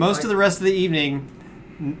See? most of the rest of the evening,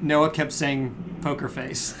 Noah kept saying poker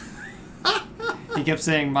face. He kept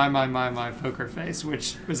saying my poker face,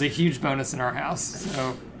 which was a huge bonus in our house.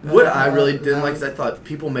 So What I really didn't like is I thought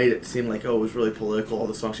people made it seem like, oh, it was really political, all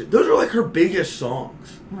the songs. Those are like her biggest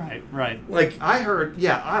songs. right. Like, I heard,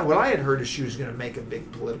 what I had heard is she was going to make a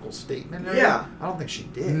big political statement. Yeah. I don't think she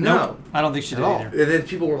did. no. I don't think she did At all. either. And then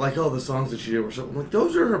people were like, oh, the songs that she did were something. Like,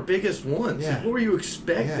 those are her biggest ones. Yeah. Like, what were you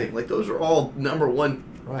expecting? Yeah. Like, those are all number one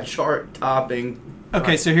Right. chart topping.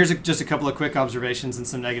 Okay, so here's just a couple of quick observations and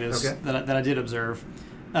some negatives Okay. that I did observe.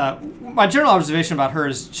 My general observation about her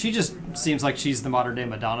is she just seems like she's the modern day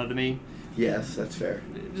Madonna to me. Yes, that's fair.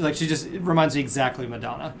 Like it reminds me exactly of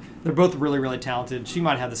Madonna. They're both really, really talented. She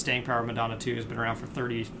might have the staying power of Madonna too, who's been around for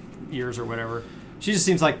 30 years or whatever. She just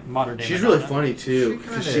seems like modern day She's Madonna. really funny, too. She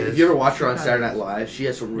kinda If is. you ever watch her She on kinda Saturday is. Night Live, she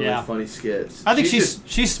has some really Yeah. funny skits. I think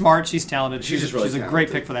she's smart. She's talented. She's just really a great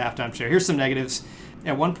talented. pick for the halftime show. Here's some negatives.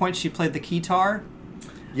 At one point, she played the keytar.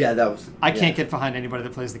 Yeah, that was... I can't get behind anybody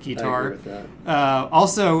that plays the I agree keytar. with that.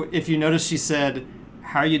 Also, if you notice, she said,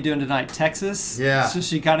 "How are you doing tonight, Texas?" Yeah. So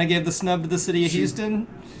she kind of gave the snub to the city of Houston.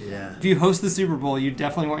 Yeah. If you host the Super Bowl, you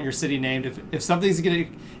definitely want your city named. If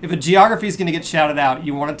a geography is gonna get shouted out,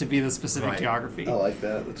 you want it to be the specific Right. geography. I like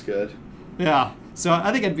that. That's good. Yeah. So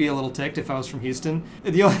I think I'd be a little ticked if I was from Houston.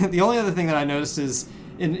 The only other thing that I noticed is,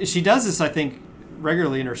 and she does this, I think,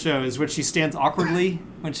 regularly in her show, is when she stands awkwardly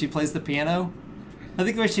when she plays the piano. I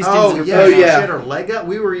think the way she stands. in her yeah. She had her leg up.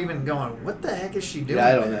 We were even going, what the heck is she doing? Yeah,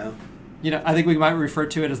 I don't know. You know, I think we might refer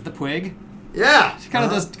to it as the Pwig. Yeah. She kind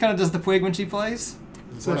of does the Pwig when she plays.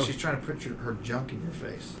 So she's trying to put her junk in your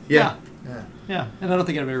face. Yeah. Yeah, and I don't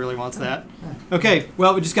think anybody really wants that. Okay,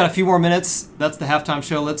 well, we just got a few more minutes. That's the halftime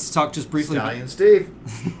show. Let's talk just briefly. Stallion Steve.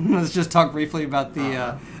 Let's just talk briefly about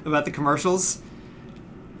the commercials.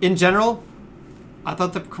 In general, I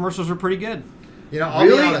thought the commercials were pretty good. You know, I'll be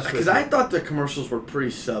Really? honest with Because you. I thought the commercials were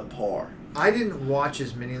pretty subpar. I didn't watch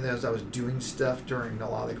as many of those. I was doing stuff during a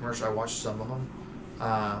lot of the commercials. I watched some of them.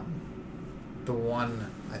 The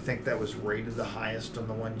one I think that was rated the highest on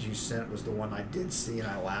the ones you sent. Was the one I did see, and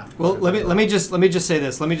I laughed. Well, let me just say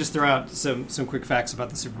this. Let me just throw out some quick facts about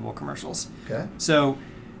the Super Bowl commercials. Okay. So,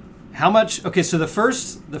 how much? Okay, so the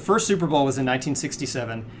first Super Bowl was in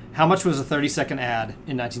 1967. How much was a 30-second ad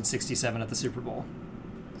in 1967 at the Super Bowl?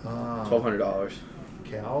 $1,200.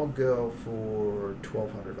 Okay, I'll go for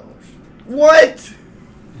 $1,200. What?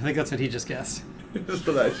 I think that's what he just guessed. That's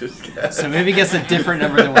what I just guessed. So maybe guess a different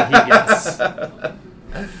number than what he guessed.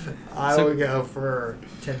 I would go for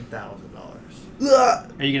 $10,000. Are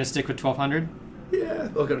you going to stick with 1,200? Yeah,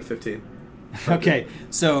 I'll go to 15. Okay,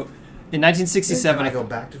 so in 1967, Can I go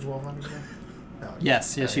back to 1,200? No,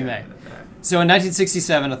 yes, you may. So in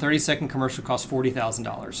 1967, a 30-second commercial cost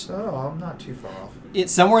 $40,000. Oh, I'm not too far off.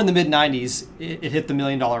 Somewhere in the mid-90s, it hit the $1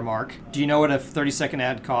 million mark. Do you know what a 30-second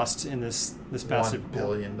ad cost in this past Super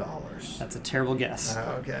Bowl? $1 billion. That's a terrible guess.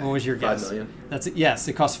 Okay. What was your guess? $5 million. Yes,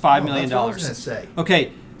 it cost $5 million. That's what I was going to say.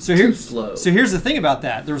 Okay, so here's the thing about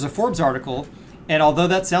that. There was a Forbes article, and although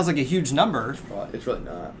that sounds like a huge number, It's really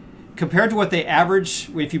not. compared to what they average,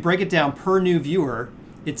 if you break it down per new viewer,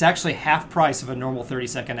 it's actually half price of a normal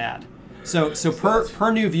 30-second ad. So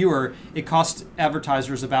per new viewer, it costs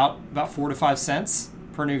advertisers about 4 to 5 cents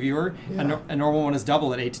per new viewer. Yeah. A normal one is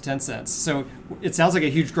double at 8 to 10 cents. So it sounds like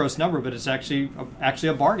a huge gross number, but it's actually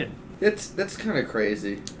a bargain. That's kind of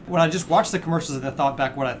crazy. When I just watched the commercials and I thought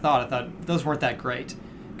back what I thought those weren't that great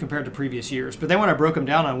compared to previous years. But then when I broke them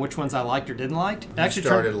down on which ones I liked or didn't like,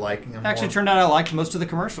 liking them. Turned out I liked most of the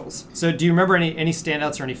commercials. So do you remember any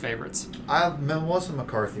standouts or any favorites? Melissa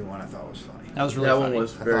McCarthy one I thought was funny. That was really funny. That one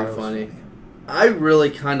was very funny. I really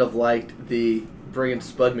kind of liked the bringing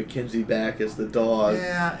Spud McKenzie back as the dog.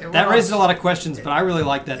 Yeah, that raised a lot of questions, but I really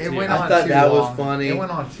liked that too. I thought that was funny. It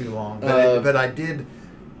went on too long, but I did.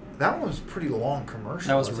 That one was a pretty long commercial.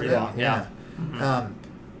 That was pretty long. Yeah. Mm-hmm.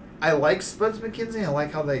 I like Spuds McKenzie. I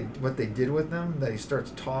like what they did with him. That he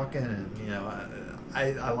starts talking, and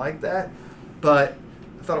I like that, but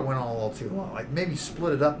I thought it went on a little too long. Like maybe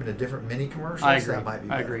split it up into different mini commercials. I agree. That might be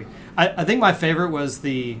better. I agree. I think my favorite was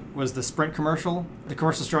the Sprint commercial. The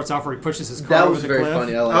commercial starts off where he pushes his car over the cliff. That was very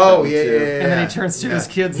funny. I like that one too. And then he turns to his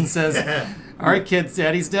kids and says, "All right, kids,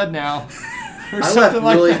 Daddy's dead now." Or I something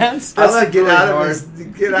like really, that. I like get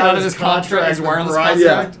out of his contract, his wireless Verizon.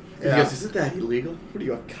 contract. Yeah. He goes, "Isn't that illegal? What are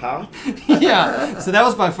you, a cop?" Yeah. So that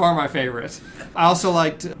was by far my favorite. I also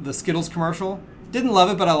liked the Skittles commercial. Didn't love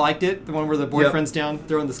it, but I liked it. The one where the boyfriend's down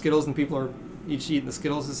throwing the Skittles and people are each eating the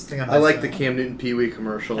Skittles. I like the Cam Newton Pee Wee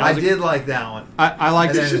commercial. I did like that one. I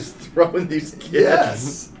liked it. Just throwing these kids.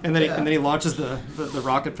 Yes. And then he launches the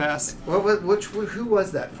rocket pass. Who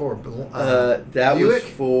was that for? That Buick? was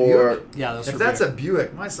for... Buick? Yeah, that's if that's a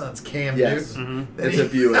Buick, my son's Cam Newton. Mm-hmm. It's a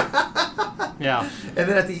Buick. Yeah. And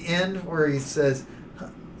then at the end where he says,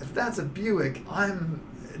 if that's a Buick, I'm...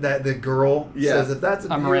 That the girl says, if that's a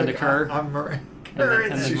Buick, Miranda Kerr. I'm Miranda Kerr.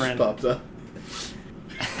 And then she Miranda pops up.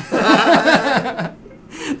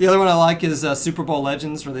 The other one I like is Super Bowl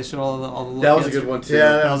Legends, where they show all the little That was kids. a good one, too.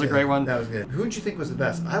 Yeah, that was a great one. That was good. Who did you think was the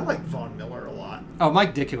best? I like Von Miller a lot. Oh,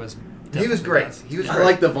 Mike Dickey was. He was great. I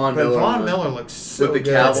like the Von Miller. But Von one. Miller looked so with the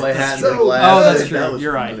good. cowboy hat and So the good. glasses. Oh, that's true. That was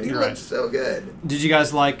You're right. funny. He You're looked right. so good. Did you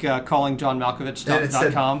guys like calling John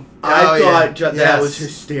Malkovich.com? I thought that Yes. was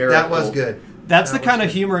hysterical. That was good. That's That the kind was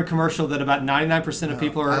of good. humor in commercial that about 99% of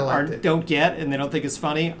people don't get, and they don't think it's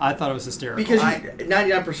funny. I thought it was hysterical. Because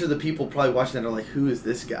 99% of the people probably watching that are like, "Who is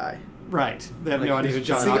this guy?" Right. They have Like, no idea who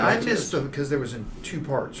John See, I Malkovich missed is. it because there was in 2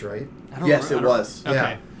 parts, right? Yes, it was. Okay.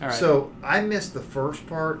 Yeah. All right. So I missed the first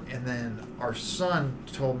part, and then our son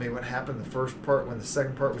told me what happened the first part when the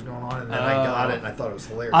second part was going on, and then I got it, and I thought it was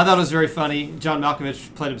hilarious. I thought it was very funny. John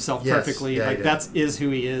Malkovich played himself Yes, perfectly. yeah, he Like did. that is who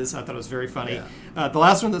he is. I thought it was very funny. Yeah. The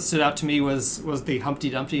last one that stood out to me was the Humpty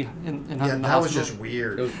Dumpty in yeah, the that was hospital. just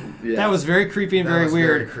weird. Yeah. That was very creepy and That very was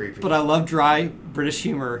weird. very creepy. But I love dry British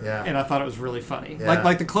humor, Yeah. and I thought it was really funny. Yeah.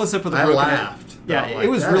 Like the close up of the I broken laughed. Yeah, I'm like, it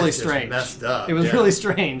was that really is just strange. messed up. It was Yeah. really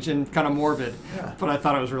strange and kind of morbid. Yeah. But I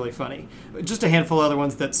thought it was really funny. Just a handful of other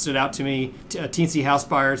ones that stood out to me. Teensy House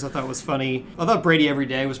Buyers, I thought was funny. I thought Brady Every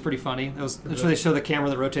Day was pretty funny. That's where they show the camera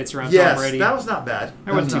that rotates around Tom Yes, Brady. that was not bad.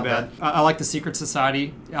 That wasn't too not bad. I like the Secret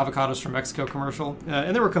Society Avocados from Mexico commercial,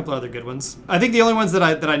 and there were a couple other good ones. I think the only ones that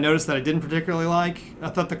I noticed that I didn't particularly like, I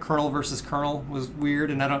thought the Colonel versus Colonel was weird,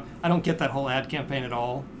 and I don't get that whole ad campaign at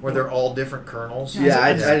all. Where they're all different colonels. Yeah,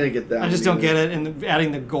 I didn't get that. I just don't get it, and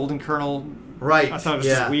adding the Golden Colonel. Right. I thought it was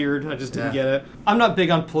just weird. I just didn't get it. I'm not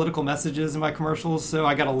big on political messages in my commercials, so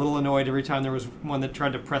I got a little annoyed every time there was one that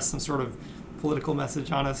tried to press some sort of political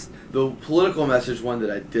message on us. The political message one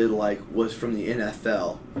that I did like was from the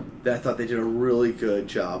NFL that I thought they did a really good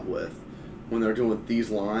job with. when they're doing these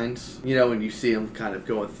lines, you know, when you see them kind of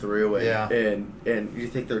going through it, Yeah. and you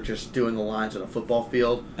think they're just doing the lines on a football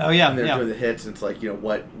field. Oh, yeah, and they're yeah. doing the hits, and it's like, you know,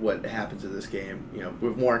 what happens in this game? You know, we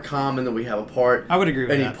have more in common than we have apart. I would agree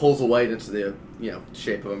with and that. And he pulls away into the, you know,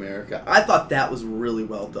 shape of America. I thought that was really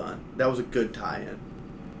well done. That was a good tie-in.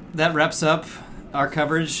 That wraps up our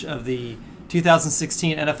coverage of the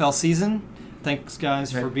 2016 NFL season. Thanks,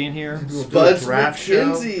 guys, for being here. Spuds draft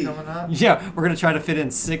show McKenzie. coming up. Yeah, we're going to try to fit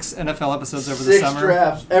in 6 NFL episodes over the 6 summer.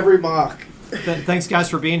 drafts, every mock. Thanks, guys,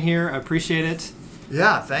 for being here. I appreciate it.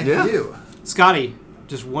 Yeah, thank you. Scotty,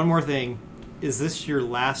 just one more thing. Is this your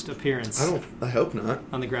last appearance I hope not.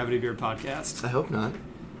 on the Gravity Beard podcast? I hope not.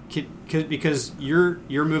 Because you're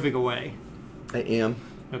moving away. I am.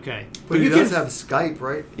 Okay. But you he does can- have Skype,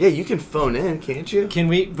 right? Yeah, you can phone in, can't you? Can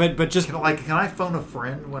we? But just. Can I phone a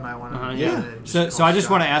friend when I want to? Yeah. So I just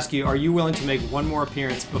want to ask you: are you willing to make one more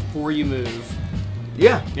appearance before you move?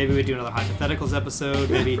 Yeah. Maybe we do another hypotheticals episode.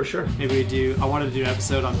 Yeah, maybe for sure. Maybe we do. I wanted to do an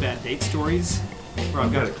episode on bad date stories. Where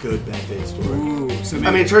I've got a good bad date story. Ooh. So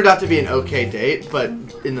I mean, it turned out to be an okay date, but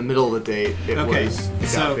in the middle of the date, it got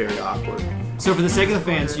so- very awkward. So for the sake of the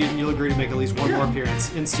fans, you'll agree to make at least one more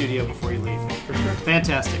appearance in studio before you leave. For sure.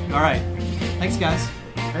 Fantastic. All right. Thanks, guys.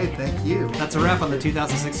 Hey, thank you. That's a wrap on the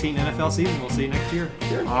 2016 NFL season. We'll see you next year.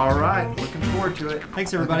 All right, looking forward to it.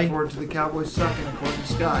 Thanks, everybody. Looking forward to the Cowboys sucking, according to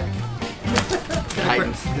Scott.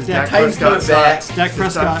 Titans. Because Dak Dak Prescott Prescott back. sucks. Dak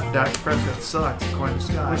Prescott. Dak Prescott sucks, according to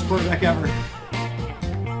Scott. Worst quarterback ever.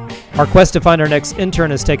 Our quest to find our next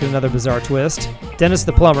intern has taken another bizarre twist. Dennis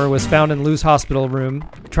the plumber was found in Lou's hospital room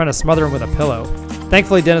trying to smother him with a pillow.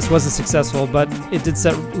 Thankfully, Dennis wasn't successful, but it did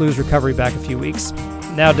set Lou's recovery back a few weeks.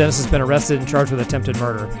 Now Dennis has been arrested and charged with attempted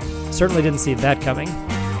murder. Certainly didn't see that coming.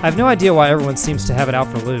 I have no idea why everyone seems to have it out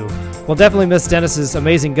for Lou. We'll definitely miss Dennis's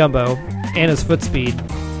amazing gumbo and his foot speed,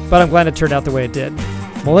 but I'm glad it turned out the way it did.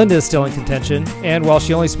 Melinda is still in contention, and while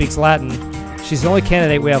she only speaks Latin, she's the only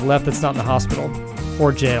candidate we have left that's not in the hospital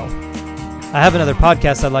or jail. I have another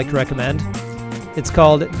podcast I'd like to recommend. It's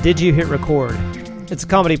called Did You Hit Record? It's a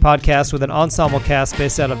comedy podcast with an ensemble cast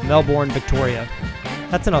based out of Melbourne, Victoria.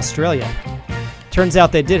 That's in Australia. Turns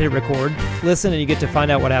out they did hit record. Listen and you get to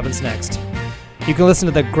find out what happens next. You can listen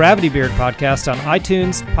to the Gravity Beard podcast on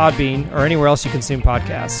iTunes, Podbean, or anywhere else you consume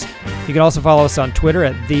podcasts. You can also follow us on Twitter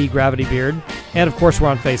at @TheGravityBeard, and of course we're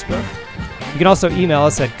on Facebook. You can also email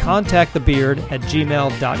us at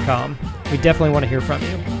contactthebeard@gmail.com. We definitely want to hear from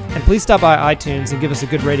you. And please stop by iTunes and give us a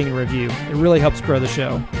good rating and review. It really helps grow the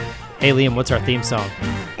show. Hey Liam, what's our theme song?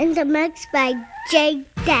 And the mix by Jake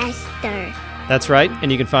Dexter. That's right,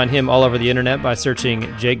 and you can find him all over the internet by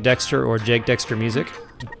searching Jake Dexter or Jake Dexter Music.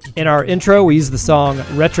 In our intro, we use the song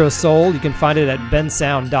Retro Soul. You can find it at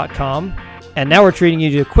bensound.com. And now we're treating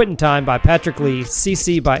you to Quittin' Time by Patrick Lee,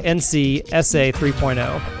 CC by NC SA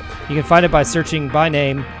 3.0. You can find it by searching by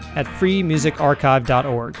name at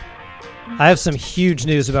freemusicarchive.org. I have some huge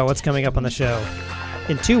news about what's coming up on the show.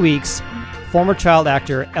 In 2 weeks, former child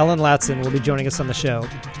actor Ellen Latson will be joining us on the show.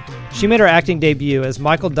 She made her acting debut as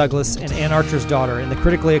Michael Douglas and Ann Archer's daughter in the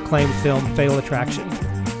critically acclaimed film Fatal Attraction.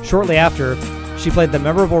 Shortly after, she played the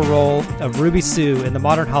memorable role of Ruby Sue in the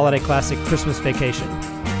modern holiday classic Christmas Vacation.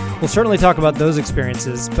 We'll certainly talk about those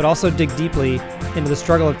experiences, but also dig deeply into the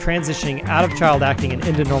struggle of transitioning out of child acting and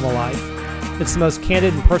into normal life. It's the most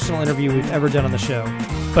candid and personal interview we've ever done on the show.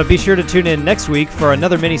 But be sure to tune in next week for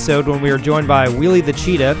another mini-sode when we are joined by Wheelie the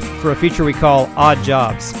Cheetah for a feature we call Odd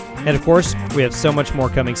Jobs. And of course, we have so much more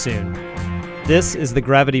coming soon. This is the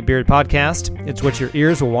Gravity Beard Podcast. It's what your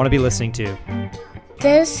ears will want to be listening to.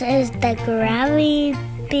 This is the Gravity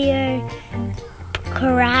Beard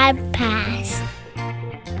Crabcast.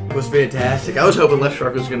 It was fantastic. I was hoping Left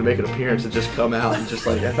Shark was going to make an appearance and just come out and just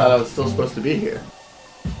like, I thought I was still supposed to be here.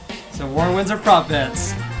 So Warren wins our prop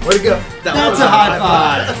bets. Way to go. That's a high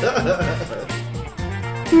five.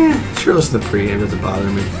 Sure, listen to the pregame. Doesn't bother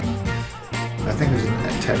me. I think there's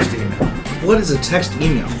a text email. What is a text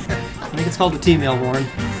email? I think it's called a T-mail, Warren.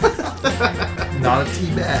 Not a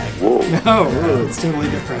tea bag. No, it's totally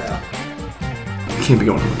different. I can't be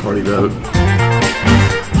going on the party vote.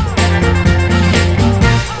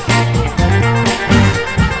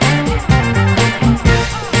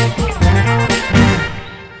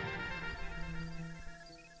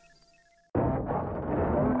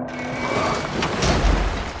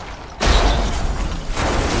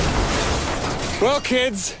 Well,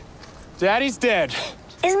 kids, Daddy's dead.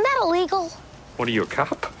 Isn't that illegal? What are you, a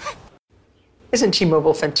cop? Isn't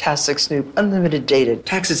T-Mobile fantastic, Snoop? Unlimited data,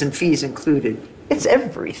 taxes and fees included. It's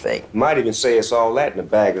everything. Might even say it's all that in a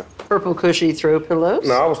bagger. Purple cushy throw pillows?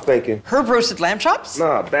 No, I was thinking. Herb roasted lamb chops?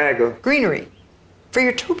 Nah, bagger. Greenery. For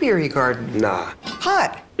your topiary garden? Nah.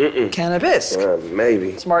 Hot. Cannabis.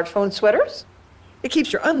 Maybe. Smartphone sweaters. It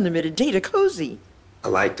keeps your unlimited data cozy. I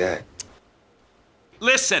like that.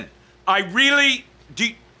 Listen, I really...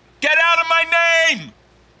 Get out of my name!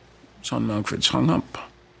 John Malkovich hung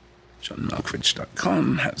up. John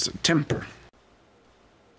Malkovich.com has a temper.